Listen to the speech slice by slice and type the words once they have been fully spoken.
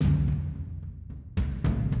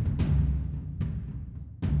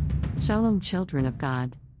Shalom, children of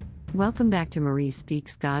God. Welcome back to Marie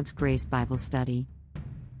Speaks God's Grace Bible Study.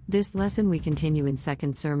 This lesson we continue in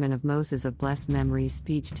Second Sermon of Moses of blessed memory's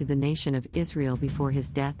speech to the nation of Israel before his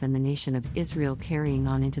death and the nation of Israel carrying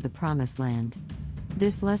on into the Promised Land.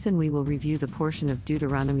 This lesson we will review the portion of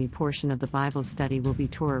Deuteronomy. Portion of the Bible study will be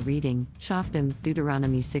Torah reading, Shoftim,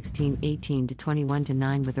 Deuteronomy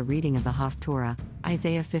 16:18-21-9 with a reading of the Haftorah,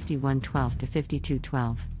 Isaiah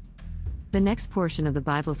 51:12-52:12. The next portion of the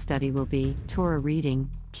Bible study will be Torah reading,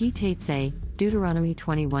 Ki Teitzei, Deuteronomy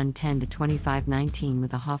 21:10-25:19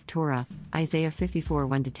 with a Haftorah, Isaiah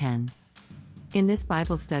 54:1-10. In this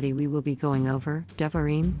Bible study we will be going over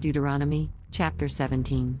Devarim, Deuteronomy, chapter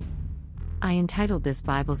 17. I entitled this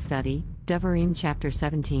Bible study, Devarim chapter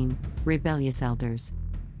 17, Rebellious Elders.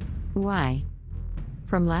 Why?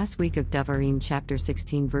 From last week of Devarim chapter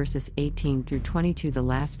 16 verses 18 through 22, the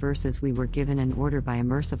last verses, we were given an order by a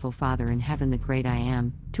merciful Father in heaven, the great I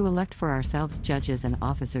Am, to elect for ourselves judges and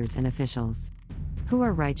officers and officials who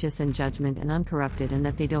are righteous in judgment and uncorrupted, and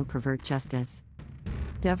that they don't pervert justice.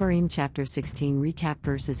 Devarim chapter 16 recap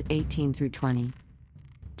verses 18 through 20.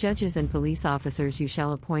 Judges and police officers you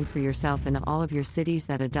shall appoint for yourself in all of your cities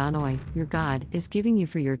that Adonai, your God, is giving you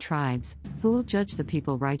for your tribes, who will judge the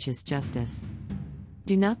people righteous justice.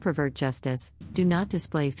 Do not pervert justice, do not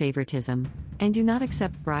display favoritism, and do not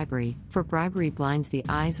accept bribery, for bribery blinds the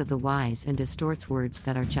eyes of the wise and distorts words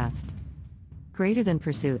that are just. Greater than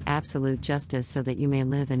pursue absolute justice so that you may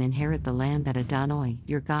live and inherit the land that Adonai,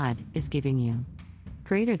 your God, is giving you.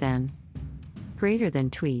 Greater than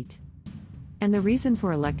tweet. And the reason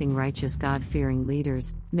for electing righteous God-fearing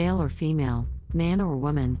leaders, male or female, man or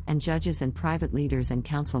woman, and judges and private leaders and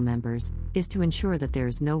council members, is to ensure that there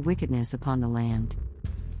is no wickedness upon the land.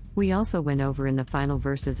 We also went over in the final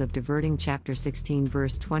verses of Devarim chapter 16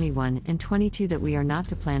 verse 21 and 22 that we are not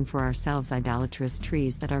to plant for ourselves idolatrous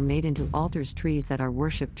trees that are made into altars, trees that are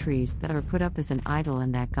worshipped, trees that are put up as an idol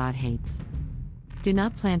and that God hates. Do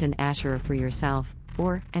not plant an Asherah for yourself,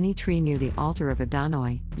 or any tree near the altar of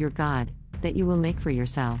Adonai, your God, that you will make for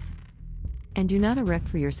yourself. And do not erect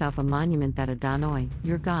for yourself a monument that Adonai,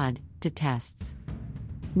 your God, detests.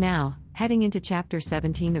 Now, heading into chapter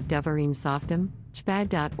 17 of Devarim, Shoftim,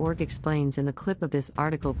 Chbad.org explains in the clip of this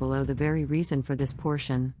article below the very reason for this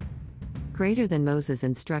portion. Greater than Moses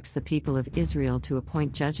instructs the people of Israel to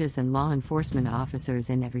appoint judges and law enforcement officers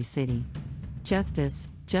in every city. Justice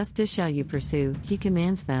shall you pursue, he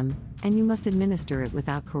commands them, and you must administer it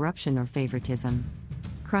without corruption or favoritism.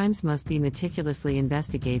 Crimes must be meticulously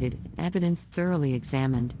investigated, evidence thoroughly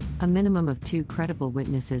examined. A minimum of 2 credible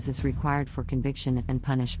witnesses is required for conviction and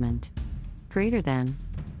punishment. Greater than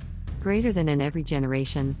in every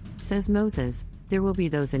generation, says Moses, there will be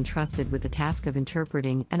those entrusted with the task of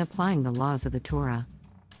interpreting and applying the laws of the Torah.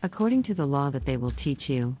 According to the law that they will teach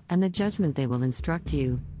you, and the judgment they will instruct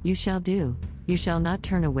you, you shall do. You shall not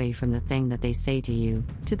turn away from the thing that they say to you,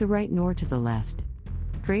 to the right nor to the left.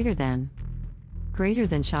 Greater than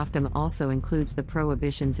Shoftim also includes the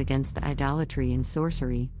prohibitions against idolatry and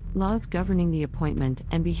sorcery, laws governing the appointment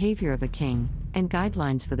and behavior of a king, and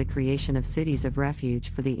guidelines for the creation of cities of refuge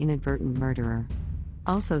for the inadvertent murderer.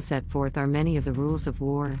 Also set forth are many of the rules of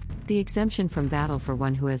war, the exemption from battle for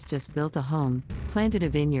one who has just built a home, planted a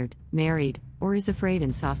vineyard, married, or is afraid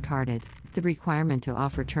and soft-hearted, the requirement to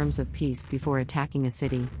offer terms of peace before attacking a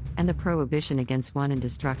city, and the prohibition against one and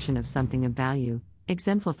destruction of something of value,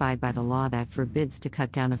 exemplified by the law that forbids to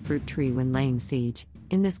cut down a fruit tree when laying siege.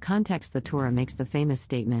 In this context, the Torah makes the famous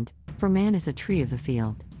statement, "For man is a tree of the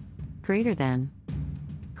field." Greater than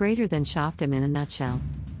Shoftim in a nutshell.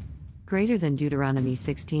 Greater than Deuteronomy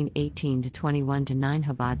 16:18-21-9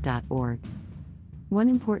 Chabad.org. One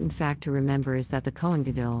important fact to remember is that the Kohen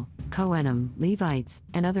Gadol, Kohanim, Levites,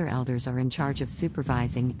 and other elders are in charge of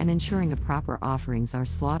supervising and ensuring a proper offerings are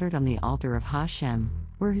slaughtered on the altar of Hashem,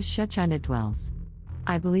 where his Shekinah dwells.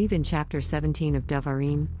 I believe in chapter 17 of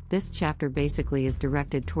Devarim, this chapter basically is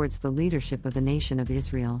directed towards the leadership of the nation of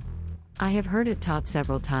Israel. I have heard it taught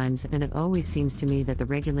several times, and it always seems to me that the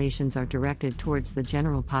regulations are directed towards the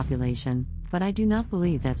general population, but I do not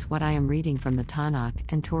believe that's what I am reading from the Tanakh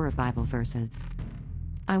and Torah Bible verses.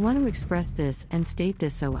 I want to express this and state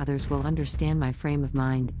this so others will understand my frame of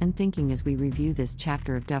mind and thinking as we review this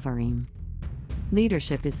chapter of Devarim.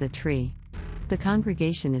 Leadership is the tree. The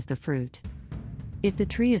congregation is the fruit. If the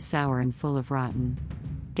tree is sour and full of rotten,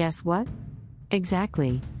 guess what?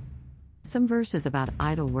 Exactly. Some verses about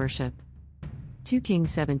idol worship. 2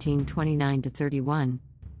 Kings 17:29-31.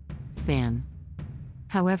 Span.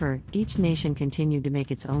 However, each nation continued to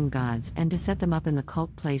make its own gods and to set them up in the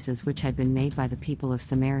cult places which had been made by the people of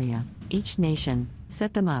Samaria. Each nation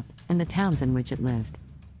set them up in the towns in which it lived.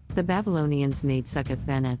 The Babylonians made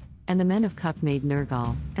Succoth-Beneth, and the men of Cuth made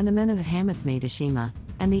Nergal, and the men of Hamath made Ashima,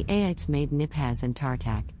 and the Aites made Niphaz and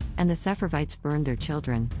Tartak, and the Sepharvites burned their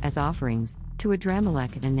children, as offerings, to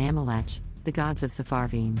Adramelech and Amalek, the gods of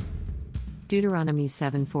Sepharvaim. Deuteronomy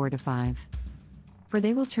 7:4-5. For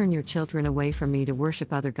they will turn your children away from me to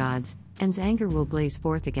worship other gods, and anger will blaze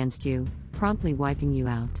forth against you, promptly wiping you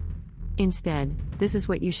out. Instead, this is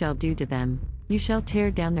what you shall do to them: you shall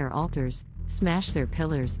tear down their altars, smash their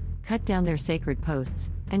pillars, cut down their sacred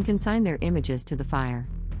posts, and consign their images to the fire.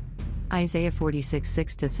 Isaiah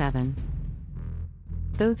 46:6-7.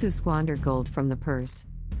 Those who squander gold from the purse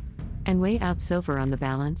and weigh out silver on the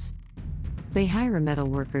balance, they hire a metal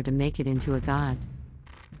worker to make it into a god,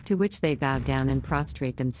 to which they bow down and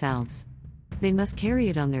prostrate themselves. They must carry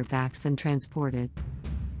it on their backs and transport it.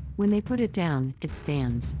 When they put it down, it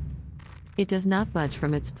stands. It does not budge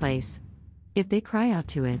from its place. If they cry out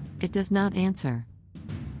to it, it does not answer.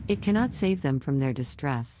 It cannot save them from their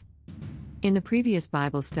distress. In the previous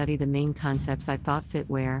Bible study, the main concepts I thought fit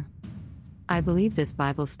where? I believe this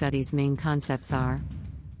Bible study's main concepts are: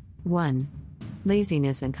 1.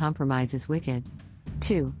 Laziness and compromise is wicked.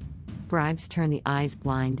 2. Bribes turn the eyes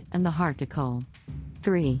blind and the heart to coal.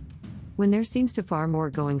 3. When there seems to far more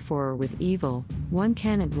going forward with evil, one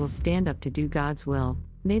can and will stand up to do God's will.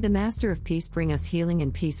 May the Master of Peace bring us healing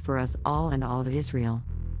and peace for us all and all of Israel.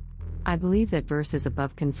 I believe that verses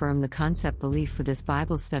above confirm the concept belief for this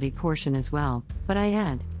Bible study portion as well, but I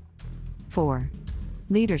add: 4.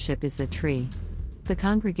 Leadership is the tree. The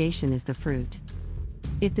congregation is the fruit.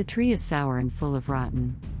 If the tree is sour and full of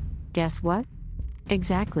rotten, guess what?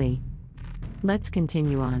 Exactly. Let's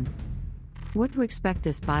continue on. What to expect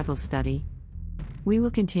this Bible study? We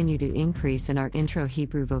will continue to increase in our intro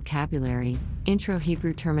Hebrew vocabulary, intro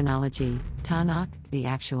Hebrew terminology, Tanakh, the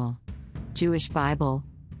actual Jewish Bible.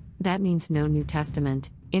 That means no New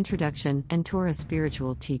Testament, introduction, and Torah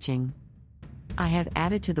spiritual teaching. I have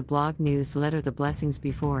added to the blog newsletter the blessings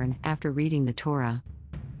before and after reading the Torah.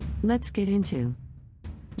 Let's get into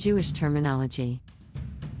Jewish terminology.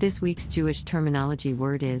 This week's Jewish terminology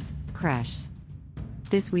word is kresh.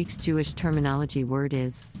 This week's Jewish terminology word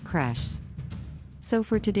is kresh. So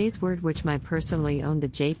for today's word, which I personally own, the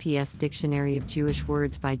JPS Dictionary of Jewish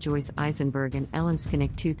Words by Joyce Eisenberg and Ellen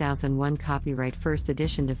Skinnick 2001 copyright first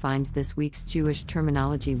edition defines this week's Jewish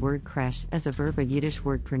terminology word kresh as a verb, a Yiddish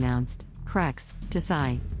word pronounced kreks, to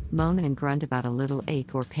sigh, moan and grunt about a little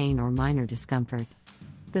ache or pain or minor discomfort.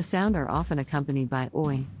 The sound are often accompanied by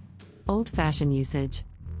oi. Old-fashioned usage.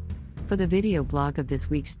 For the video blog of this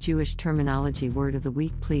week's Jewish terminology word of the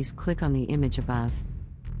week, please click on the image above.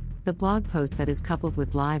 The blog post that is coupled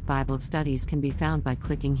with live Bible studies can be found by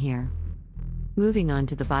clicking here. Moving on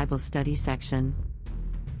to the Bible study section.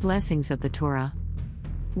 Blessings of the Torah.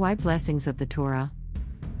 Why blessings of the Torah?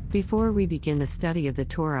 Before we begin the study of the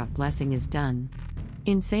Torah, blessing is done.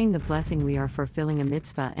 In saying the blessing, we are fulfilling a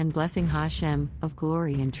mitzvah and blessing Hashem, of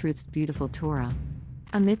glory and truth's beautiful Torah.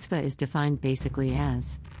 A mitzvah is defined basically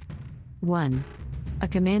as 1. A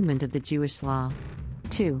commandment of the Jewish law.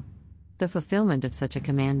 2. The fulfillment of such a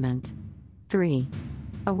commandment. 3.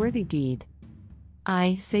 A worthy deed.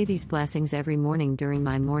 I say these blessings every morning during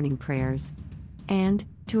my morning prayers. And,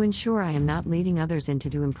 to ensure I am not leading others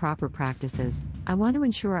into improper practices, I want to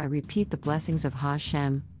ensure I repeat the blessings of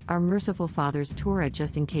Hashem, our merciful Father's Torah,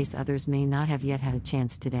 just in case others may not have yet had a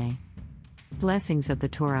chance today. Blessings of the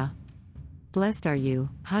Torah. Blessed are you,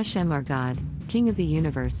 Hashem our God, King of the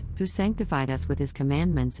universe, who sanctified us with his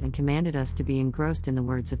commandments and commanded us to be engrossed in the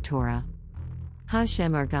words of Torah.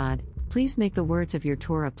 Hashem our God, please make the words of your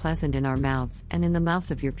Torah pleasant in our mouths and in the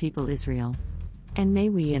mouths of your people Israel. And may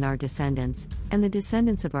we and our descendants, and the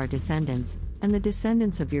descendants of our descendants, and the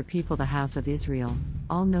descendants of your people the house of Israel,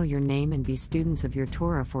 all know your name and be students of your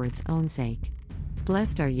Torah for its own sake.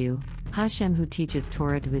 Blessed are you, Hashem, who teaches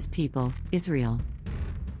Torah to his people, Israel.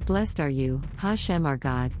 Blessed are you, Hashem our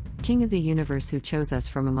God, King of the universe, who chose us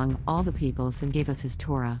from among all the peoples and gave us his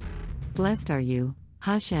Torah. Blessed are you,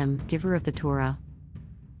 Hashem, giver of the Torah.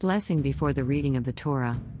 Blessing before the reading of the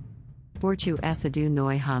Torah. Borchu Esadu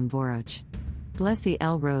Noi Ham Voroch. Bless the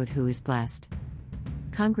El Road who is blessed.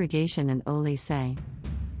 Congregation and Ole say.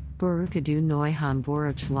 Borukadu Noi Ham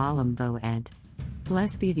Voroch Lalam Vo Ed.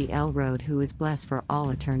 Blessed be the El Road who is blessed for all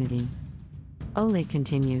eternity. Ole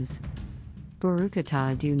continues.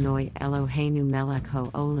 Barukata du Noi Eloheinu Melech Ho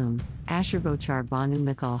Olum, Asher Bochar Banu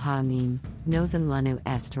Mikal Ha'amim, Nozen Lanu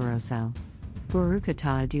Estoroso.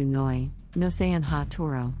 Barukata du Noi, Nosean Ha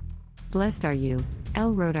Toro. Blessed are you,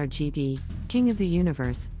 El Rod RGD, King of the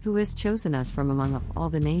universe, who has chosen us from among all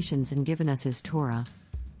the nations and given us his Torah.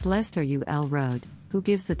 Blessed are you, El Rod, who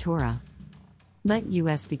gives the Torah. Let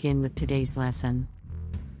us begin with today's lesson.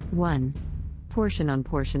 1. Portion on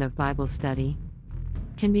portion of Bible study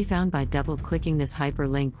can be found by double-clicking this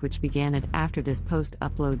hyperlink which began it after this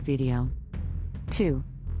post-upload video. 2.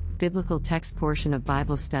 Biblical text portion of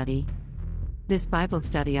Bible study. This Bible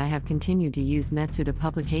study I have continued to use Metsuda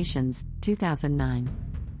Publications, 2009.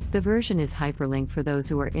 The version is hyperlinked for those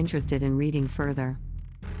who are interested in reading further.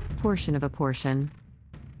 Portion of a portion.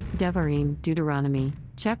 Devarim, Deuteronomy,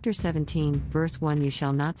 chapter 17, verse 1 You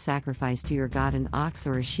shall not sacrifice to your God an ox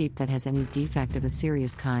or a sheep that has any defect of a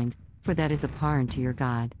serious kind, for that is abhorrent to your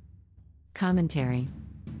God. Commentary.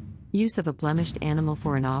 Use of a blemished animal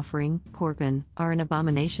for an offering, korban, are an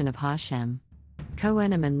abomination of Hashem.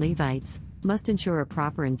 Kohanim and Levites must ensure a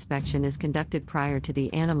proper inspection is conducted prior to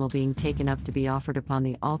the animal being taken up to be offered upon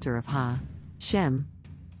the altar of Hashem.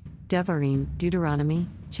 Devarim, Deuteronomy,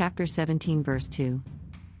 chapter 17 verse 2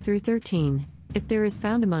 through 13. If there is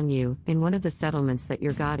found among you, in one of the settlements that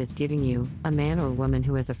your God is giving you, a man or woman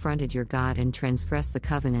who has affronted your God and transgressed the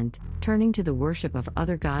covenant, turning to the worship of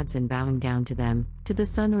other gods and bowing down to them, to the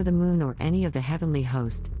sun or the moon or any of the heavenly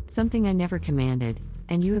host, something I never commanded,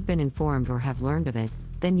 and you have been informed or have learned of it,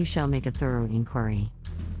 then you shall make a thorough inquiry.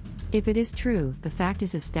 If it is true, the fact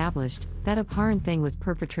is established, that abhorrent thing was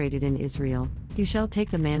perpetrated in Israel, you shall take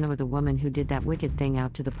the man or the woman who did that wicked thing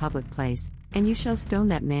out to the public place, and you shall stone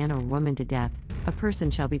that man or woman to death. A person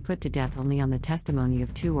shall be put to death only on the testimony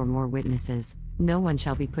of 2 or more witnesses. No one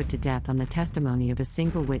shall be put to death on the testimony of a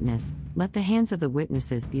single witness. Let the hands of the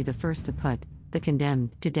witnesses be the first to put the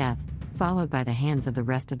condemned to death, followed by the hands of the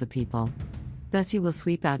rest of the people. Thus you will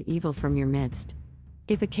sweep out evil from your midst.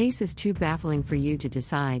 If a case is too baffling for you to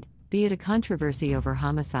decide, be it a controversy over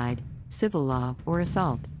homicide, civil law, or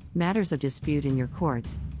assault, matters of dispute in your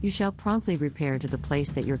courts, you shall promptly repair to the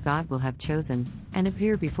place that your God will have chosen, and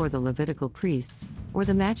appear before the Levitical priests, or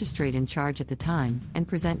the magistrate in charge at the time, and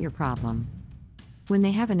present your problem. When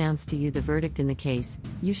they have announced to you the verdict in the case,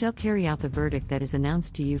 you shall carry out the verdict that is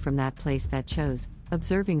announced to you from that place that chose,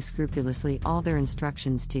 observing scrupulously all their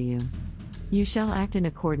instructions to you. You shall act in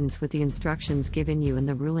accordance with the instructions given you and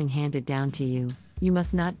the ruling handed down to you. You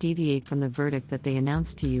must not deviate from the verdict that they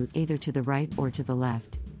announced to you either to the right or to the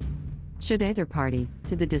left. Should either party,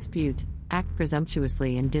 to the dispute, act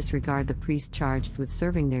presumptuously and disregard the priest charged with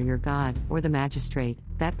serving there your God, or the magistrate,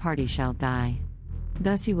 that party shall die.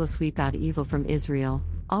 Thus you will sweep out evil from Israel,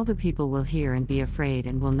 all the people will hear and be afraid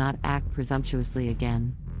and will not act presumptuously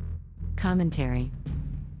again. Commentary.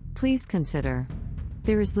 Please consider.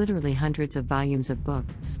 There is literally hundreds of volumes of book,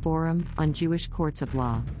 Sporum, on Jewish courts of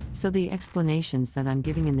law, so the explanations that I'm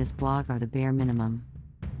giving in this blog are the bare minimum.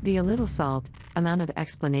 The a little salt amount of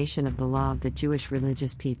explanation of the law of the Jewish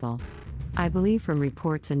religious people. I believe from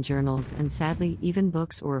reports and journals and sadly even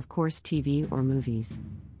books or of course TV or movies.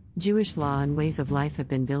 Jewish law and ways of life have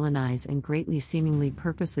been villainized and greatly seemingly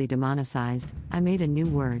purposely demonicized. I made a new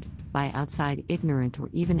word, by outside ignorant or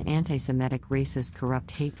even anti-Semitic racist corrupt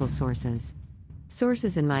hateful sources.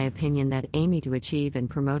 Sources in my opinion that aim to achieve and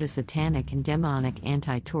promote a satanic and demonic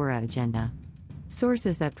anti-Torah agenda.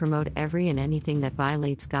 Sources that promote every and anything that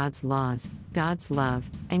violates God's laws, God's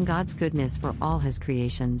love, and God's goodness for all His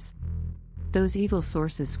creations. Those evil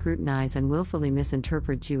sources scrutinize and willfully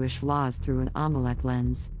misinterpret Jewish laws through an Amalek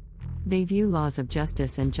lens. They view laws of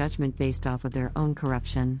justice and judgment based off of their own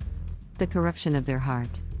corruption. The corruption of their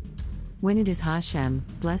heart. When it is Hashem,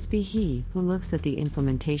 blessed be He, who looks at the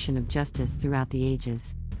implementation of justice throughout the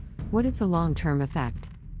ages. What is the long-term effect?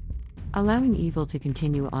 Allowing evil to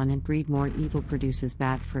continue on and breed more evil produces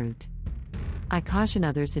bad fruit. I caution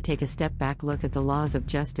others to take a step back, look at the laws of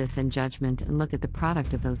justice and judgment, and look at the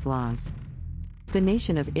product of those laws. The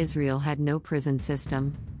nation of Israel had no prison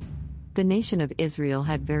system. The nation of Israel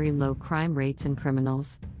had very low crime rates and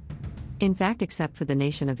criminals. In fact, except for the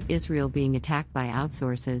nation of Israel being attacked by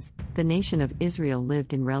outsources, the nation of Israel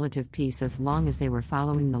lived in relative peace as long as they were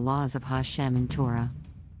following the laws of Hashem and Torah.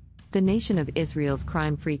 The nation of Israel's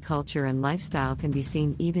crime-free culture and lifestyle can be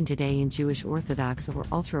seen even today in Jewish Orthodox or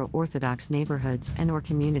ultra-Orthodox neighborhoods and/or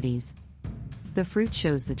communities. The fruit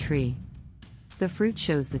shows the tree. The fruit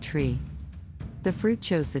shows the tree. The fruit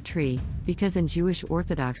shows the tree, because in Jewish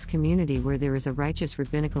Orthodox community where there is a righteous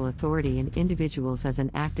rabbinical authority and individuals as an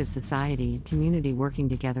active society and community working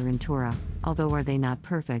together in Torah, although are they not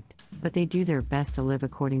perfect, but they do their best to live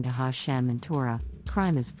according to Hashem and Torah,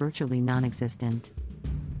 crime is virtually non-existent.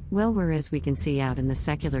 Well, whereas we can see out in the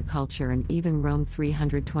secular culture and even Rome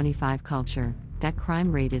 325 culture, that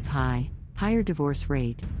crime rate is high, higher divorce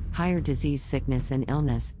rate, higher disease, sickness and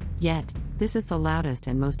illness, yet, This is the loudest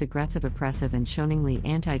and most aggressive, oppressive, and shoningly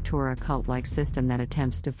anti-Torah cult-like system that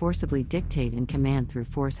attempts to forcibly dictate and command through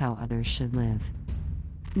force how others should live.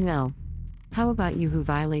 No. How about you who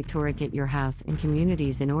violate Torah? Get your house and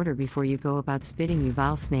communities in order before you go about spitting you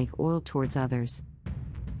vile snake oil towards others.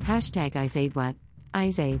 #Isaid what?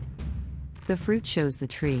 Isaid. The fruit shows the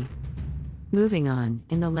tree. Moving on,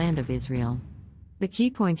 in the land of Israel. The key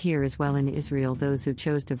point here is, well, in Israel, those who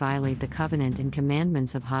chose to violate the covenant and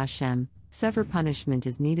commandments of Hashem, severe punishment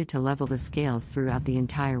is needed to level the scales throughout the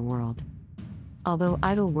entire world. Although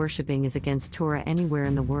idol worshipping is against Torah anywhere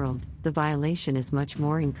in the world, the violation is much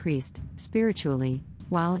more increased, spiritually,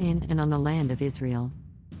 while in and on the land of Israel.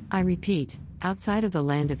 I repeat, outside of the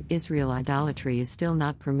land of Israel, idolatry is still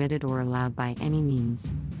not permitted or allowed by any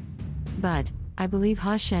means. But, I believe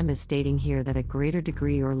Hashem is stating here that a greater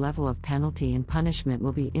degree or level of penalty and punishment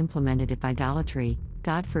will be implemented if idolatry,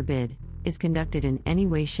 God forbid, is conducted in any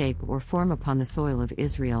way, shape, or form upon the soil of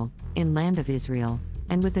Israel, in land of Israel,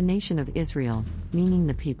 and with the nation of Israel, meaning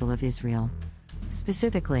the people of Israel.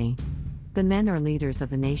 Specifically, the men or leaders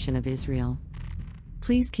of the nation of Israel.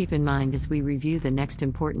 Please keep in mind as we review the next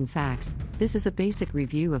important facts, this is a basic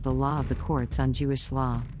review of the law of the courts on Jewish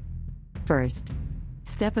law. First,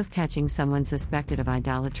 step of catching someone suspected of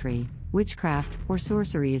idolatry, witchcraft, or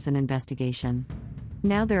sorcery is an investigation.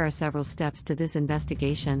 Now there are several steps to this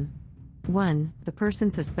investigation. 1. The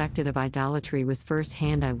person suspected of idolatry was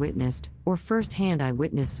first-hand eyewitnessed, or first-hand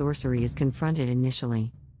eyewitness sorcery is confronted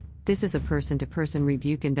initially. This is a person-to-person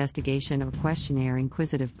rebuke investigation or questionnaire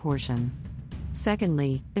inquisitive portion.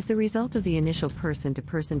 Secondly, if the result of the initial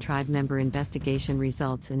person-to-person tribe member investigation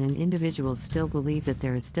results in an individual still believe that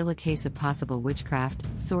there is still a case of possible witchcraft,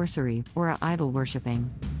 sorcery, or idol worshipping.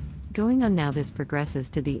 Going on now, this progresses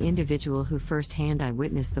to the individual who first-hand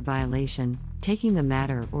eyewitnessed the violation, taking the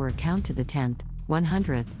matter or account to the 10th,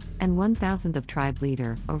 100th, and 1000th of tribe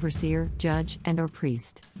leader, overseer, judge, and or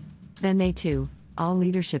priest. Then they too, all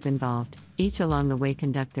leadership involved, each along the way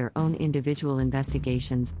conduct their own individual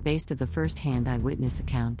investigations based on the first-hand eyewitness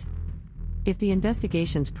account. If the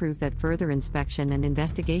investigations prove that further inspection and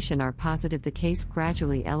investigation are positive, the case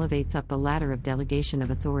gradually elevates up the ladder of delegation of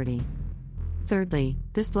authority. Thirdly,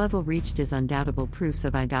 this level reached is undoubtable proofs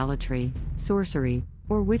of idolatry, sorcery,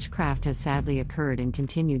 or witchcraft has sadly occurred and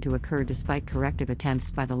continued to occur despite corrective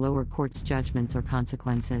attempts by the lower court's judgments or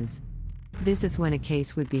consequences. This is when a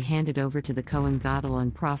case would be handed over to the Kohen Gadol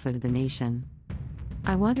and prophet of the nation.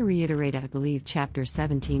 I want to reiterate, I believe chapter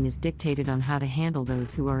 17 is dictated on how to handle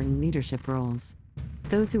those who are in leadership roles.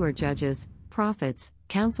 Those who are judges, prophets,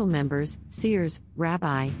 council members, seers,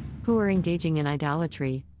 rabbi, who are engaging in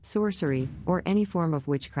idolatry, sorcery, or any form of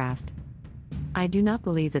witchcraft. I do not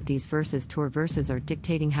believe that these verses, Torah verses, are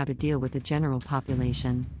dictating how to deal with the general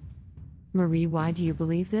population. Marie, why do you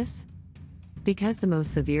believe this? Because the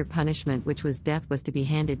most severe punishment, which was death, was to be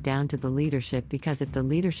handed down to the leadership, because if the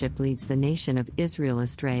leadership leads the nation of Israel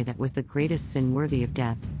astray, that was the greatest sin worthy of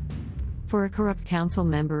death. For a corrupt council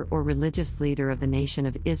member or religious leader of the nation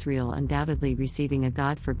of Israel undoubtedly receiving a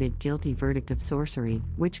God forbid guilty verdict of sorcery,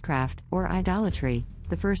 witchcraft, or idolatry,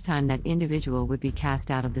 the first time that individual would be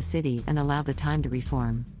cast out of the city and allowed the time to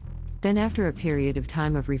reform. Then after a period of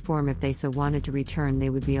time of reform, if they so wanted to return, they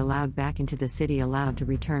would be allowed back into the city, allowed to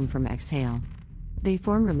return from exile. The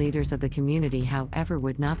former leaders of the community, however,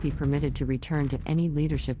 would not be permitted to return to any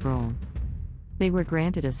leadership role. They were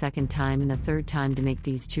granted a second time and a third time to make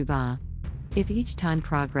these tshuva, if each time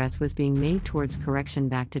progress was being made towards correction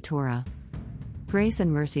back to Torah. Grace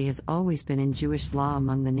and mercy has always been in Jewish law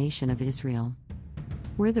among the nation of Israel.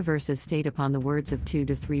 Where the verses state, upon the words of 2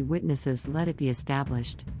 to 3 witnesses let it be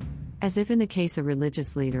established. As if in the case a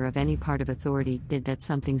religious leader of any part of authority did that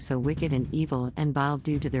something so wicked and evil and vile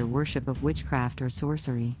due to their worship of witchcraft or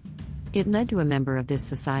sorcery. It led to a member of this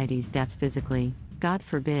society's death physically, God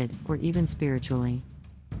forbid, or even spiritually.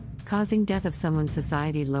 Causing death of someone's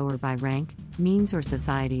society lower by rank, means, or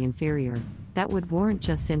society inferior, that would warrant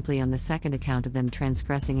just simply on the second account of them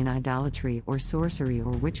transgressing in idolatry or sorcery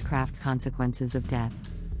or witchcraft consequences of death.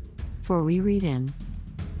 For we read in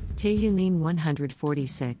Tehillim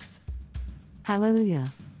 146. Hallelujah!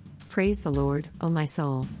 Praise the Lord, O my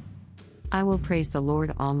soul. I will praise the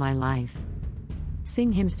Lord all my life.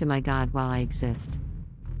 Sing hymns to my God while I exist.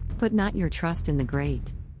 Put not your trust in the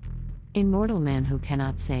great, immortal man who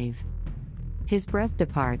cannot save. His breath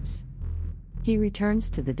departs. He returns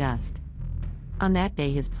to the dust. On that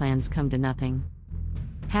day his plans come to nothing.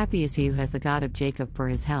 Happy is he who has the God of Jacob for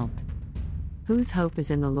his help, whose hope is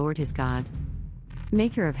in the Lord his God,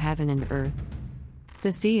 maker of heaven and earth,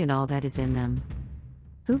 the sea and all that is in them,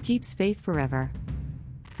 who keeps faith forever,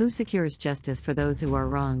 who secures justice for those who are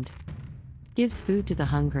wronged, gives food to the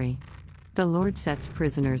hungry. The Lord sets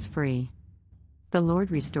prisoners free. The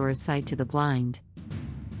Lord restores sight to the blind.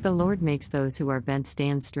 The Lord makes those who are bent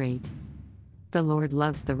stand straight. The Lord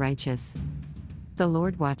loves the righteous. The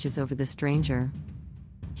Lord watches over the stranger.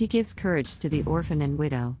 He gives courage to the orphan and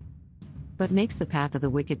widow, but makes the path of the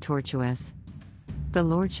wicked tortuous. The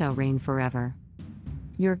Lord shall reign forever.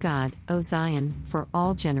 Your God, O Zion, for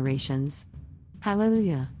all generations.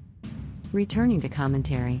 Hallelujah. Returning to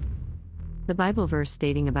commentary. The Bible verse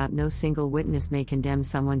stating about no single witness may condemn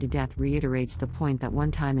someone to death reiterates the point that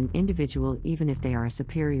one time an individual, even if they are a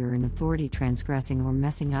superior in authority, transgressing or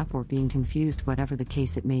messing up or being confused, whatever the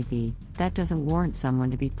case it may be, that doesn't warrant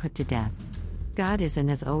someone to be put to death. God is and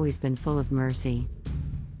has always been full of mercy.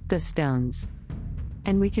 The stones.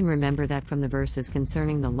 And we can remember that from the verses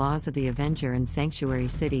concerning the laws of the avenger and sanctuary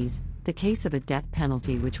cities, the case of a death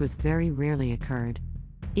penalty which was very rarely occurred.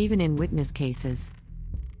 Even in witness cases.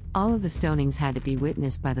 All of the stonings had to be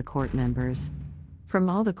witnessed by the court members. From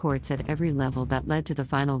all the courts at every level that led to the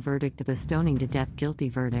final verdict of a stoning to death guilty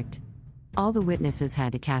verdict. All the witnesses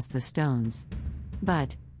had to cast the stones.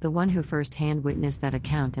 But, the one who first-hand witnessed that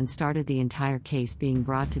account and started the entire case being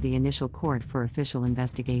brought to the initial court for official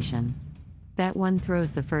investigation. That one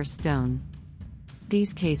throws the first stone.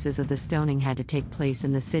 These cases of the stoning had to take place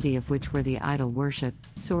in the city of which where the idol worship,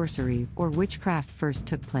 sorcery, or witchcraft first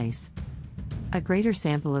took place. A greater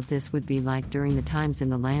sample of this would be like during the times in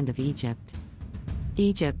the land of Egypt.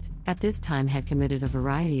 Egypt, at this time, had committed a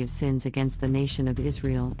variety of sins against the nation of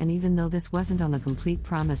Israel, and even though this wasn't on the complete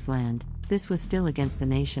promised land, this was still against the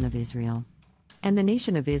nation of Israel. And the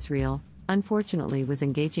nation of Israel, unfortunately, was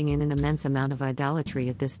engaging in an immense amount of idolatry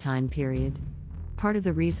at this time period. Part of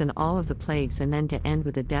the reason all of the plagues and then to end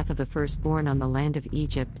with the death of the firstborn on the land of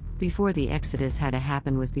Egypt, before the Exodus had to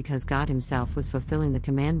happen, was because God Himself was fulfilling the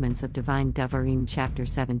commandments of divine Devarim chapter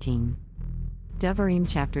 17. Devarim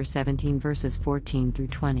chapter 17 verses 14 through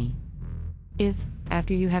 20. If,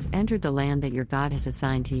 after you have entered the land that your God has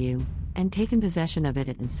assigned to you, and taken possession of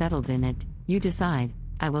it and settled in it, you decide,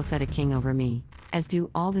 I will set a king over me, as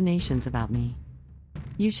do all the nations about me.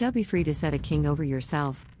 You shall be free to set a king over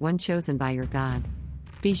yourself, one chosen by your God.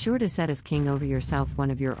 Be sure to set as king over yourself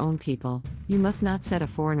one of your own people. You must not set a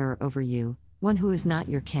foreigner over you, one who is not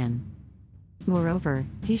your kin. Moreover,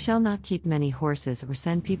 he shall not keep many horses or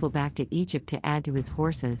send people back to Egypt to add to his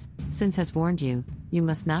horses, since has warned you, you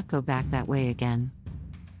must not go back that way again.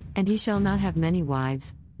 And he shall not have many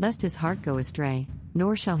wives, lest his heart go astray,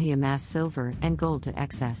 nor shall he amass silver and gold to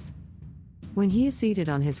excess. When he is seated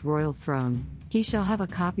on his royal throne, he shall have a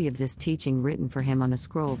copy of this teaching written for him on a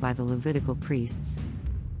scroll by the Levitical priests.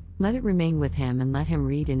 Let it remain with him and let him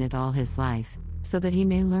read in it all his life, so that he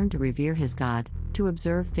may learn to revere his God, to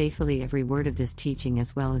observe faithfully every word of this teaching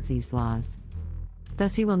as well as these laws.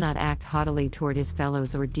 Thus he will not act haughtily toward his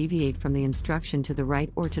fellows or deviate from the instruction to the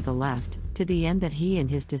right or to the left, to the end that he and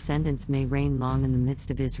his descendants may reign long in the midst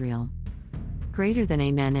of Israel. Greater than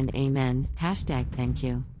amen and amen, #thank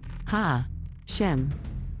you. Ha! Shem.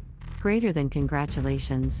 Greater than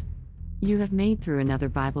congratulations. You have made through another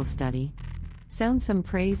Bible study. Sound some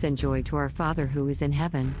praise and joy to our Father who is in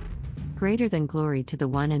heaven. Greater than glory to the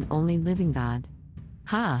one and only living God.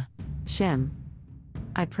 Ha! Shem.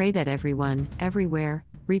 I pray that everyone, everywhere,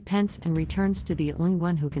 repents and returns to the only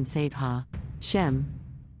one who can save. Ha! Shem.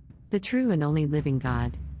 The true and only living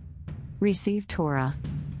God. Receive Torah.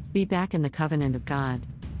 Be back in the covenant of God.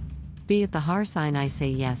 Be at the Har Sinai, say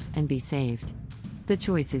yes and be saved. The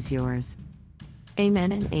choice is yours.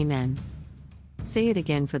 Amen and amen. Say it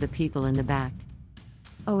again for the people in the back.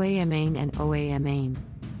 O amen and O amen.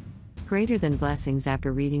 Greater than blessings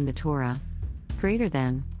after reading the Torah. Greater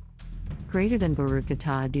than Baruch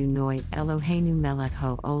atah Adonai Eloheinu melech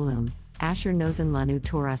ha-olam, asher nosen lanu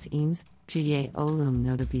Toras emes, Jye olam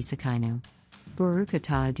noda bisakainu. Baruch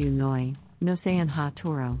atah Adonai, nosean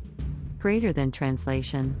ha-Torah. Greater than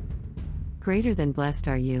translation. Greater than blessed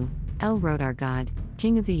are you, El Rod our God,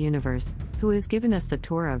 King of the universe, who has given us the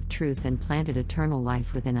Torah of truth and planted eternal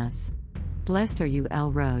life within us. Blessed are you,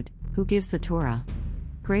 El Rod, who gives the Torah.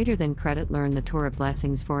 Greater than credit. Learn the Torah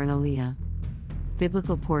blessings for an Aliyah.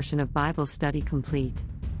 Biblical portion of Bible study complete.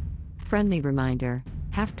 Friendly reminder,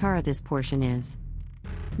 Haftarah. This portion is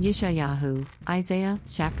Yeshayahu, Isaiah,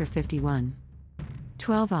 chapter 51.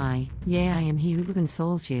 12. Yea, I am he who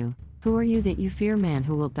consoles you. Who are you that you fear man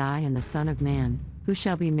who will die, and the Son of Man, who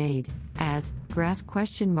shall be made as grass?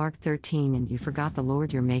 13. And you forgot the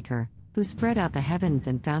Lord your Maker, who spread out the heavens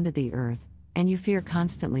and founded the earth, and you fear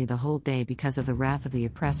constantly the whole day because of the wrath of the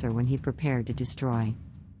oppressor when he prepared to destroy.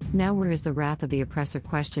 Now where is the wrath of the oppressor?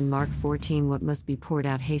 14 What must be poured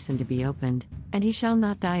out hasten to be opened, and he shall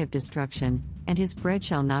not die of destruction, and his bread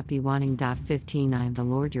shall not be wanting. 15 I am the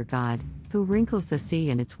Lord your God, who wrinkles the sea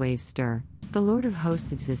and its waves stir. The Lord of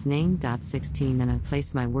hosts is his name. 16 And I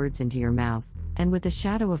placed my words into your mouth, and with the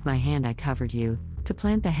shadow of my hand I covered you, to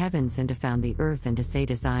plant the heavens and to found the earth and to say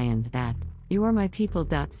to Zion that, you are my people.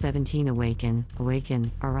 17 Awaken,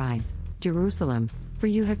 awaken, arise, Jerusalem, for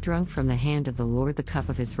you have drunk from the hand of the Lord the cup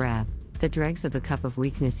of his wrath, the dregs of the cup of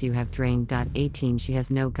weakness you have drained. 18 She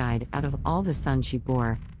has no guide out of all the sons she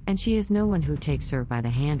bore, and she is no one who takes her by the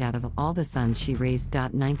hand out of all the sons she raised.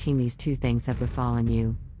 19 These two things have befallen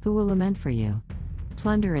you, who will lament for you?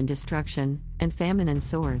 Plunder and destruction, and famine and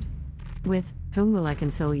sword. With whom will I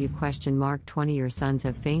console you? 20 Your sons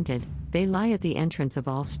have fainted, they lie at the entrance of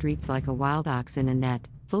all streets like a wild ox in a net,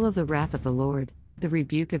 full of the wrath of the Lord, the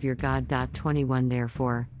rebuke of your God. 21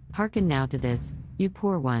 Therefore, hearken now to this, you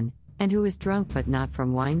poor one, and who is drunk but not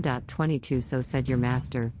from wine. 22 So said your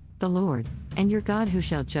master, the Lord, and your God who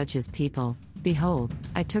shall judge his people, behold,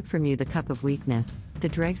 I took from you the cup of weakness, the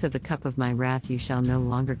dregs of the cup of my wrath. You shall no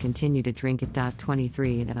longer continue to drink it.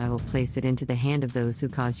 23 And I will place it into the hand of those who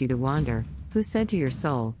cause you to wander, who said to your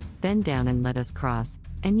soul, bend down and let us cross,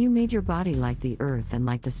 and you made your body like the earth and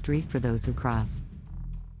like the street for those who cross.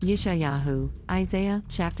 Yeshayahu, Isaiah,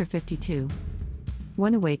 chapter 52.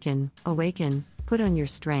 1 Awaken, awaken, put on your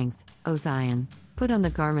strength, O Zion, put on the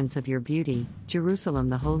garments of your beauty, Jerusalem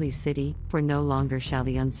the holy city, for no longer shall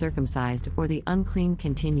the uncircumcised or the unclean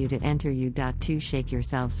continue to enter you. 2 Shake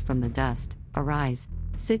yourselves from the dust, arise,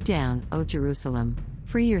 sit down, O Jerusalem,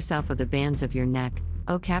 free yourself of the bands of your neck,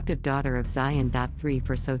 O captive daughter of Zion. 3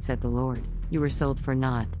 For so said the Lord, you were sold for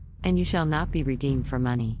naught, and you shall not be redeemed for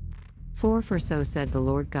money. 4 For so said the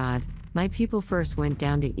Lord God, my people first went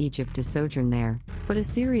down to Egypt to sojourn there, but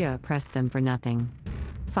Assyria oppressed them for nothing.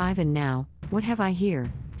 5 And now, what have I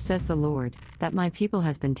here, says the Lord, that my people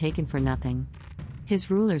has been taken for nothing?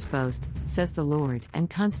 His rulers boast, says the Lord, and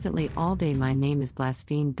constantly all day my name is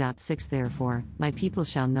blasphemed. 6 Therefore, my people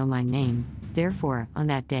shall know my name, therefore, on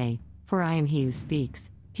that day, for I am he who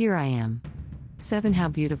speaks, here I am. 7 How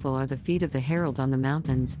beautiful are the feet of the herald on the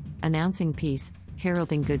mountains, announcing peace,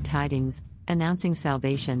 heralding good tidings, announcing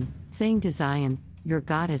salvation, saying to Zion, your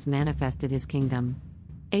God has manifested his kingdom.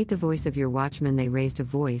 8 The voice of your watchmen they raised a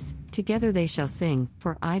voice, together they shall sing,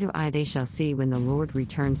 for eye to eye they shall see when the Lord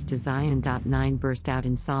returns to Zion. 9 Burst out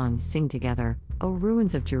in song, sing together, O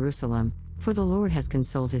ruins of Jerusalem, for the Lord has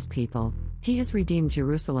consoled his people, he has redeemed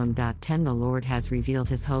Jerusalem. 10 The Lord has revealed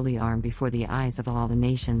his holy arm before the eyes of all the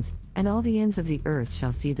nations, and all the ends of the earth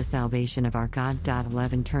shall see the salvation of our God.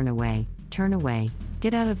 11 Turn away,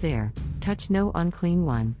 get out of there, touch no unclean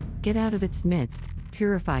one, get out of its midst,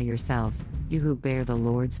 purify yourselves, you who bear the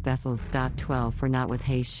Lord's vessels. 12 For not with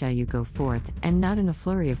haste shall you go forth, and not in a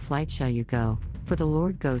flurry of flight shall you go, for the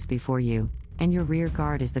Lord goes before you, and your rear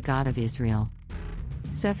guard is the God of Israel.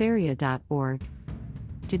 Sefaria.org.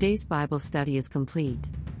 Today's Bible study is complete.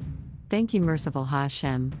 Thank you, merciful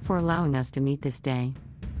Hashem, for allowing us to meet this day.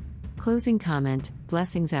 Closing comment,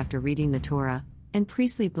 blessings after reading the Torah, and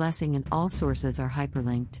priestly blessing and all sources are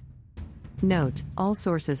hyperlinked. Note, all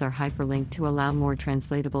sources are hyperlinked to allow more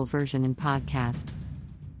translatable version in podcast.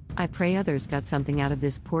 I pray others got something out of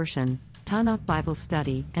this portion, Tanakh Bible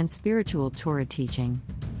study, and spiritual Torah teaching.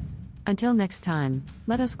 Until next time,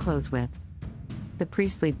 let us close with the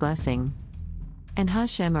priestly blessing. And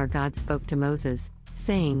Hashem our God spoke to Moses,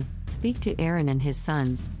 saying, Speak to Aaron and his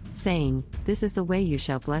sons, saying, This is the way you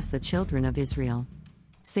shall bless the children of Israel.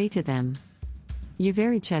 Say to them,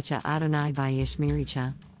 Yiverichecha Adonai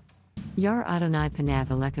vayishmiricha. Yar Adonai panav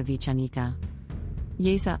aleka vichanika.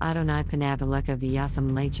 Yesa Adonai panav aleka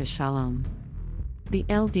v'yasam lecha shalom. The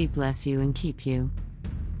LD bless you and keep you.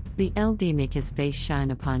 The LD make his face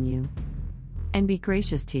shine upon you, and be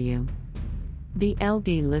gracious to you. The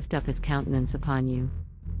LD lift up his countenance upon you,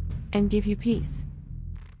 and give you peace.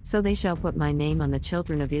 So they shall put my name on the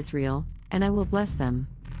children of Israel, and I will bless them.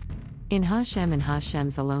 In Hashem and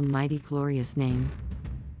Hashem's alone mighty glorious name.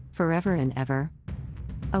 Forever and ever.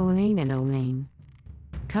 Amen and Amen.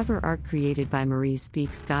 Cover art created by Marie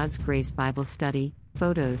Speaks God's Grace Bible Study,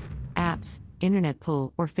 photos, apps, internet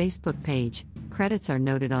pull or Facebook page. Credits are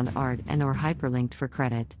noted on art and or hyperlinked for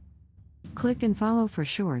credit. Click and follow for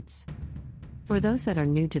shorts. For those that are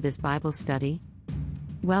new to this Bible study,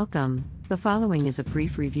 welcome. The following is a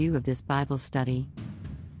brief review of this Bible study.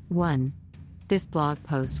 1. This blog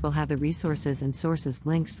post will have the resources and sources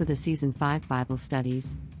links for the Season 5 Bible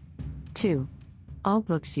studies. 2. All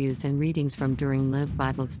books used and readings from during Live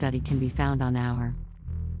Bible Study can be found on our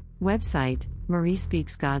website, Marie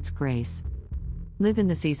Speaks God's Grace. Live in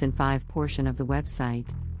the Season 5 portion of the website.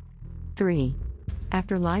 3.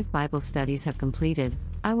 After live Bible studies have completed,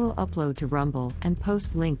 I will upload to Rumble and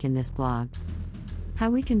post link in this blog.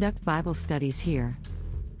 How we conduct Bible studies here.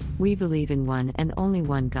 We believe in one and only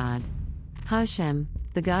one God. Hashem,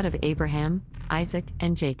 the God of Abraham, Isaac,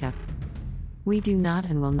 and Jacob. We do not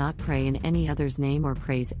and will not pray in any other's name or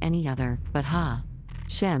praise any other, but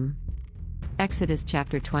Shem. Exodus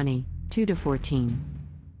chapter 20, 2-14.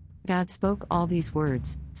 God spoke all these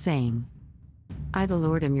words, saying, I the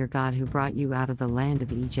Lord am your God who brought you out of the land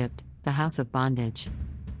of Egypt, the house of bondage.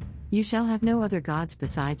 You shall have no other gods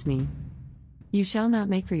besides me. You shall not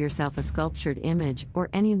make for yourself a sculptured image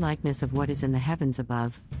or any likeness of what is in the heavens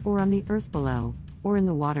above, or on the earth below, or in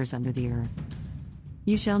the waters under the earth.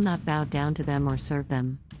 You shall not bow down to them or serve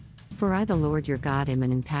them. For I the Lord your God am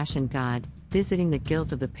an impassioned God, visiting the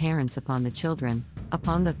guilt of the parents upon the children,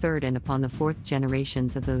 upon the third and upon the fourth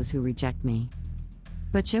generations of those who reject me.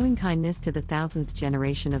 But showing kindness to the 1000th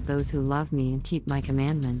generation of those who love me and keep my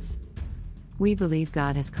commandments. We believe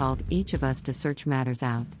God has called each of us to search matters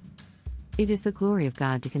out. It is the glory of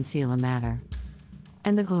God to conceal a matter,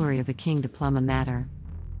 and the glory of a king to plumb a matter.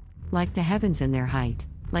 Like the heavens in their height,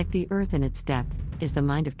 like the earth in its depth, is the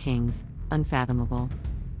mind of kings, unfathomable.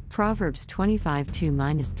 Proverbs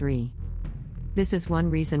 25:2-3. This is one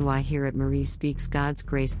reason why here at Marie Speaks God's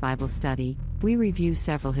Grace Bible Study, we review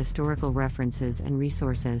several historical references and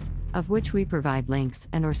resources, of which we provide links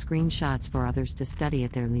and/or screenshots for others to study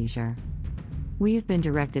at their leisure. We have been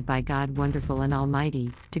directed by God Wonderful and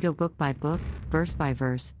Almighty, to go book by book, verse by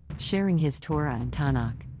verse, sharing His Torah and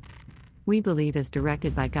Tanakh. We believe as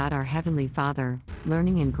directed by God our Heavenly Father,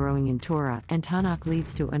 learning and growing in Torah and Tanakh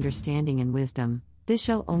leads to understanding and wisdom. This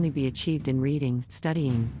shall only be achieved in reading,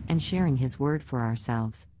 studying, and sharing His Word for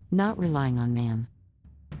ourselves, not relying on man.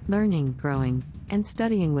 Learning, growing, and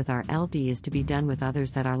studying with our LD is to be done with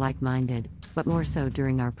others that are like-minded, but more so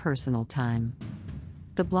during our personal time.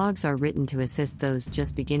 The blogs are written to assist those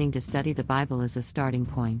just beginning to study the Bible as a starting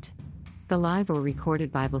point. The live or recorded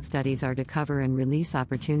Bible studies are to cover and release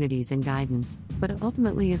opportunities and guidance, but it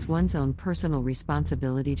ultimately is one's own personal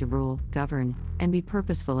responsibility to rule, govern, and be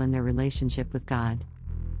purposeful in their relationship with God.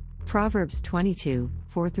 Proverbs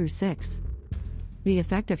 22:4-6. The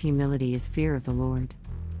effect of humility is fear of the Lord.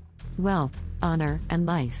 Wealth, honor, and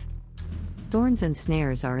life. Thorns and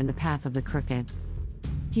snares are in the path of the crooked.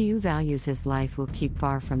 He who values his life will keep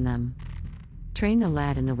far from them. Train a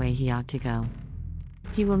lad in the way he ought to go.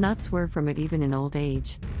 He will not swerve from it even in old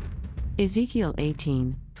age. Ezekiel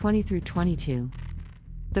 18:20-22.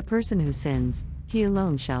 The person who sins, he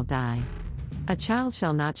alone shall die. A child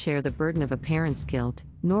shall not share the burden of a parent's guilt,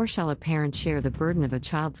 nor shall a parent share the burden of a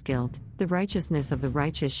child's guilt. The righteousness of the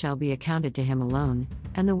righteous shall be accounted to him alone,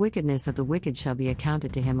 and the wickedness of the wicked shall be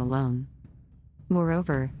accounted to him alone.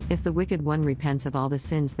 Moreover, if the wicked one repents of all the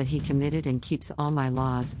sins that he committed and keeps all my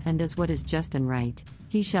laws and does what is just and right,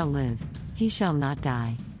 he shall live, he shall not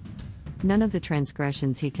die. None of the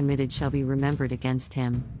transgressions he committed shall be remembered against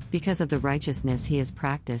him, because of the righteousness he has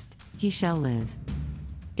practiced, he shall live.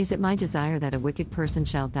 Is it my desire that a wicked person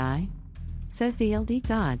shall die? Says the LD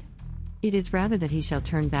God. It is rather that he shall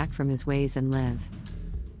turn back from his ways and live.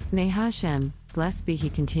 May Hashem, blessed be He,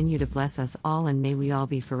 continue to bless us all, and may we all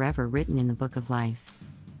be forever written in the book of life.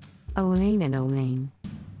 Amen and Amen.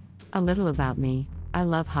 A little about me: I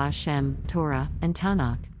love Hashem, Torah, and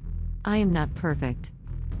Tanakh. I am not perfect.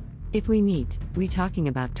 If we meet, we talking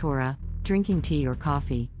about Torah, drinking tea or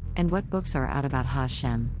coffee, and what books are out about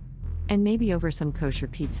Hashem. And maybe over some kosher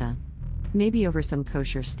pizza. Maybe over some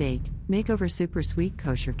kosher steak, make over super sweet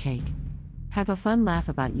kosher cake. Have a fun laugh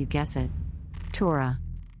about, you guess it, Torah.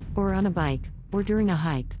 Or on a bike, or during a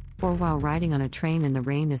hike, or while riding on a train in the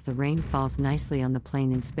rain as the rain falls nicely on the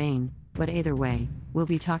plain in Spain, but either way, we'll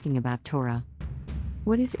be talking about Torah.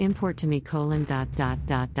 What is import to me: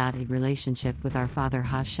 a relationship with our Father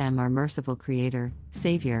Hashem, our merciful Creator,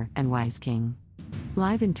 Savior, and wise King.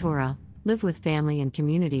 Live in Torah, live with family and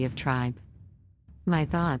community of tribe. My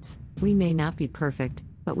thoughts: we may not be perfect,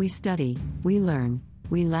 but we study, we learn,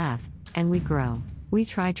 we laugh, and we grow. We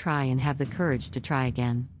try and have the courage to try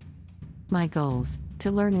again. My goals: to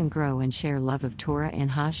learn and grow and share love of Torah and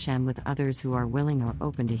Hashem with others who are willing or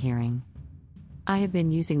open to hearing. I have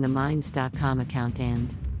been using the Minds.com account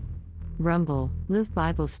and Rumble, Live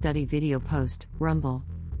Bible Study Video Post, Rumble,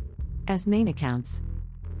 as main accounts.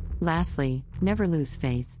 Lastly, never lose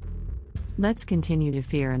faith. Let's continue to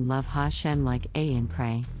fear and love Hashem like A and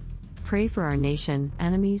pray. Pray for our nation,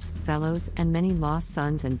 enemies, fellows, and many lost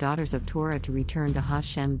sons and daughters of Torah to return to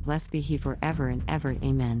Hashem. Blessed be He forever and ever.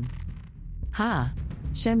 Amen.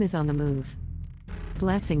 Shem is on the move.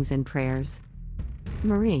 Blessings and prayers.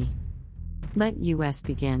 Marie. Let US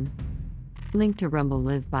begin. Link to Rumble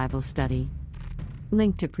Live Bible Study.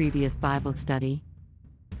 Link to previous Bible study.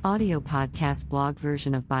 Audio podcast blog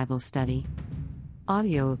version of Bible study.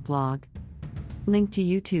 Audio of blog. Link to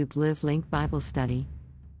YouTube Live Link Bible Study.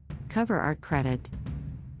 Cover art credit.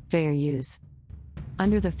 Fair use.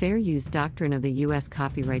 Under the fair use doctrine of the U.S.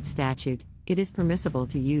 copyright statute, it is permissible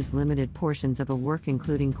to use limited portions of a work,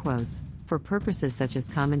 including quotes, for purposes such as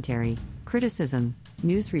commentary, criticism,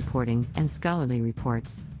 news reporting, and scholarly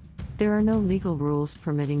reports. There are no legal rules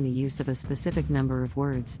permitting the use of a specific number of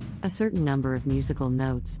words, a certain number of musical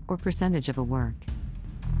notes, or percentage of a work.